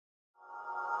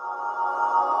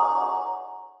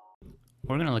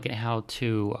We're going to look at how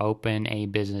to open a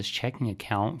business checking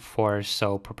account for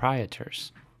sole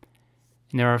proprietors.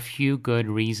 And there are a few good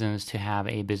reasons to have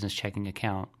a business checking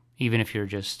account, even if you're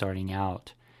just starting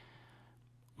out.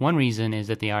 One reason is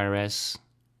that the IRS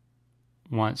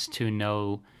wants to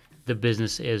know the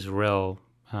business is real.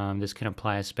 This can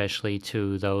apply especially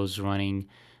to those running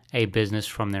a business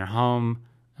from their home,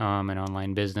 an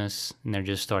online business, and they're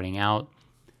just starting out.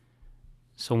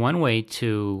 So one way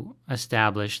to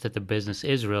establish that the business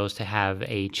is real is to have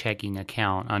a checking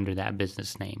account under that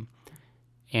business name.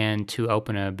 And to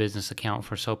open a business account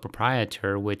for sole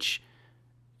proprietor, which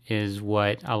is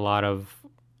what a lot of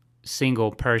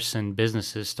single person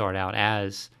businesses start out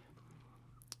as.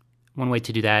 One way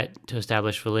to do that, to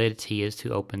establish validity, is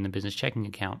to open the business checking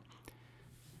account.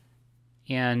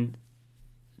 And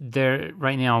there,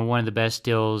 right now, one of the best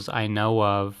deals I know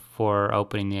of for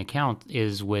opening the account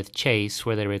is with Chase,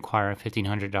 where they require a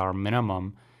 $1,500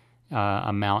 minimum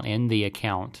amount in the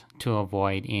account to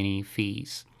avoid any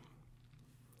fees.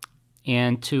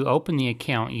 And to open the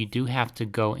account, you do have to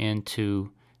go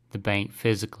into the bank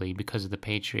physically because of the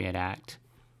Patriot Act.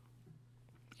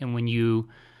 And when you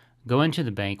go into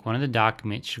the bank, one of the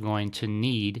documents you're going to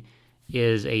need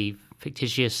is a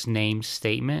fictitious name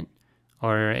statement,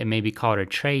 or it may be called a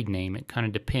trade name. It kind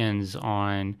of depends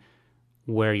on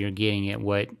where you're getting it,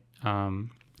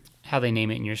 how they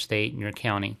name it in your state and your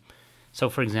county.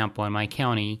 So, for example, in my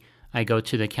county, I go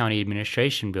to the county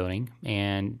administration building,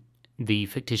 and the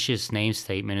fictitious name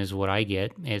statement is what I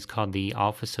get. It's called the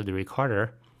Office of the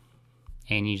Recorder,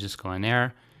 and you just go in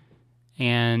there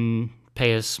and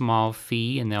pay a small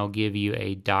fee, and they'll give you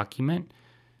a document.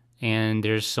 And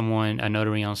there's a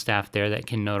notary on staff there that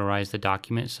can notarize the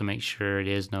document, so make sure it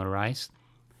is notarized.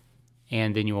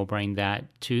 And then you will bring that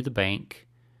to the bank,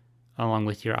 along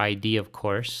with your ID, of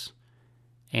course.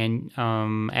 And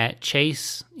at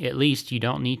Chase, at least, you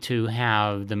don't need to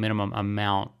have the minimum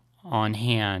amount on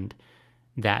hand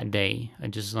that day,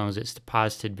 just as long as it's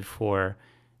deposited before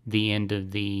the end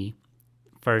of the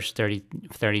first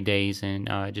 30 days.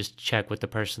 And just check with the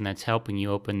person that's helping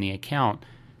you open the account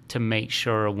to make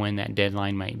sure when that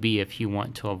deadline might be if you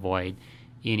want to avoid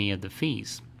any of the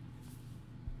fees.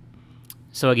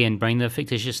 So again, bring the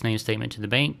fictitious name statement to the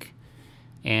bank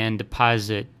and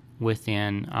deposit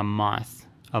within a month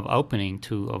of opening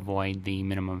to avoid the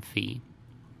minimum fee.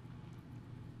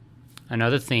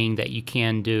 Another thing that you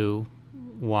can do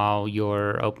while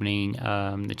you're opening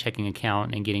the checking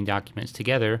account and getting documents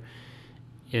together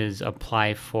is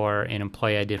apply for an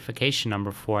employee identification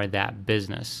number for that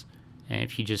business. And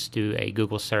if you just do a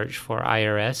Google search for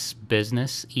IRS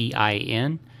Business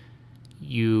EIN,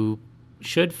 you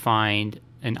should find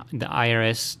the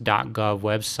irs.gov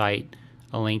website,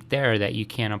 a link there that you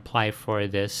can apply for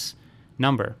this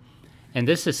number. And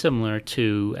this is similar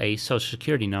to a Social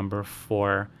Security number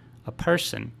for a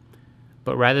person.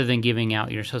 But rather than giving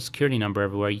out your Social Security number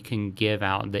everywhere, you can give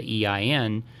out the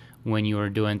EIN when you are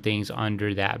doing things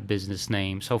under that business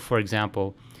name. So, for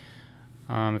example,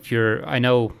 I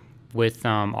know with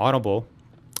Audible,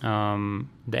 the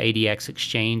ADX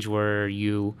exchange, where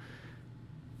you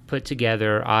put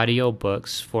together audio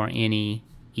books for any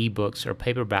ebooks or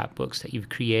paperback books that you've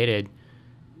created,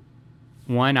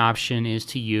 one option is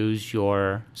to use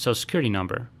your Social Security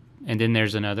number. And then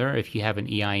there's another, if you have an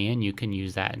EIN, you can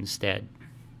use that instead.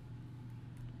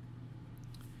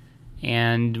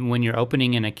 And when you're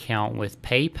opening an account with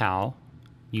PayPal,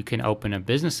 you can open a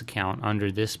business account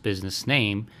under this business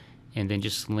name and then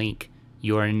just link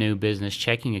your new business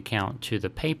checking account to the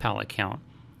PayPal account.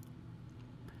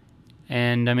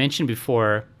 And I mentioned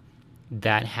before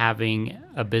that having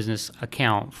a business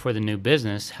account for the new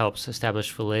business helps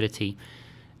establish validity.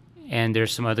 And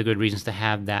there's some other good reasons to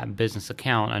have that business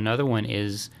account. Another one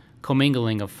is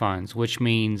commingling of funds, which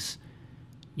means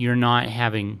you're not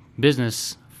having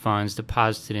business funds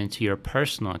deposited into your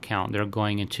personal account. They're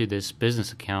going into this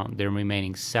business account. They're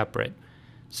remaining separate.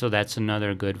 So that's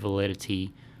another good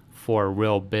validity for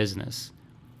real business.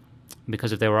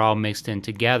 Because if they were all mixed in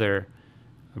together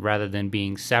rather than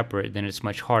being separate, then it's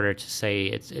much harder to say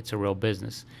it's a real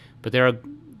business. But there are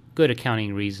good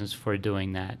accounting reasons for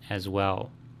doing that as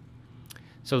well.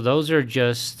 So those are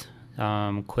just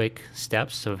quick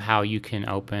steps of how you can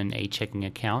open a checking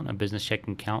account, a business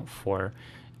checking account for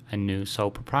a new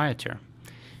sole proprietor.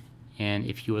 And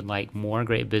if you would like more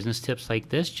great business tips like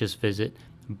this, just visit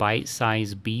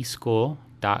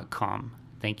bitesizebschool.com.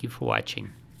 Thank you for watching.